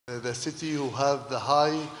The city who have the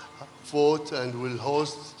high vote and will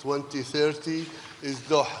host 2030 is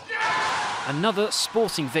Doha. Another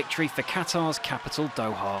sporting victory for Qatar's capital,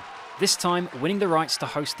 Doha. This time winning the rights to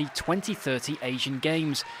host the 2030 Asian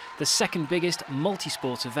Games, the second biggest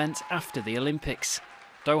multi-sport event after the Olympics.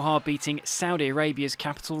 Doha beating Saudi Arabia's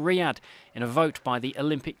capital Riyadh in a vote by the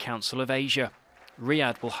Olympic Council of Asia.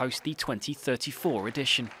 Riyadh will host the 2034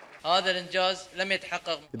 edition.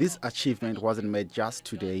 This achievement wasn't made just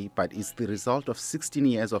today, but it's the result of 16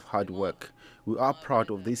 years of hard work. We are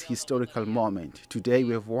proud of this historical moment. Today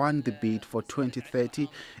we have won the bid for 2030,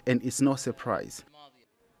 and it's no surprise.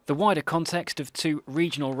 The wider context of two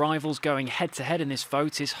regional rivals going head-to-head in this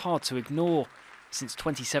vote is hard to ignore. Since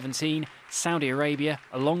 2017, Saudi Arabia,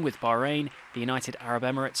 along with Bahrain, the United Arab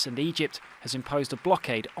Emirates and Egypt, has imposed a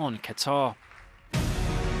blockade on Qatar.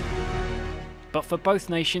 But for both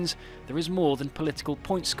nations, there is more than political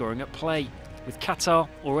point scoring at play. With Qatar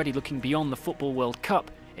already looking beyond the Football World Cup,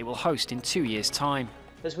 it will host in 2 years' time.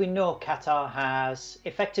 As we know, Qatar has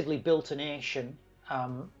effectively built a nation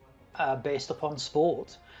based upon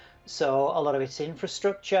sport. So a lot of its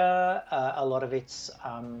infrastructure, a lot of its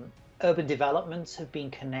urban developments have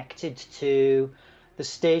been connected to the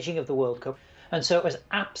staging of the World Cup. And so it was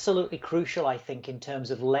absolutely crucial, I think, in terms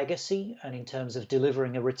of legacy and in terms of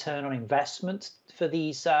delivering a return on investment for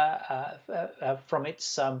these from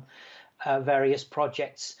its various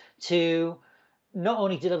projects, to not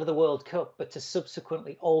only deliver the World Cup, but to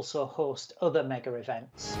subsequently also host other mega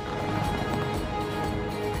events.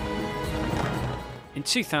 In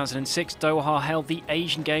 2006, Doha held the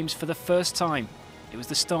Asian Games for the first time. It was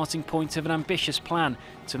the starting point of an ambitious plan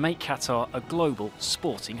to make Qatar a global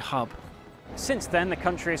sporting hub. Since then, the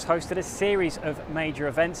country has hosted a series of major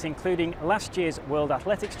events, including last year's World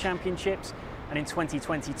Athletics Championships, and in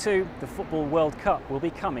 2022, the Football World Cup will be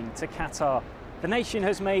coming to Qatar. The nation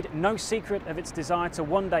has made no secret of its desire to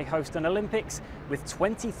one day host an Olympics, with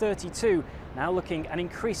 2032 now looking an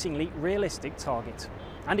increasingly realistic target.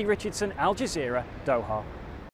 Andy Richardson, Al Jazeera, Doha.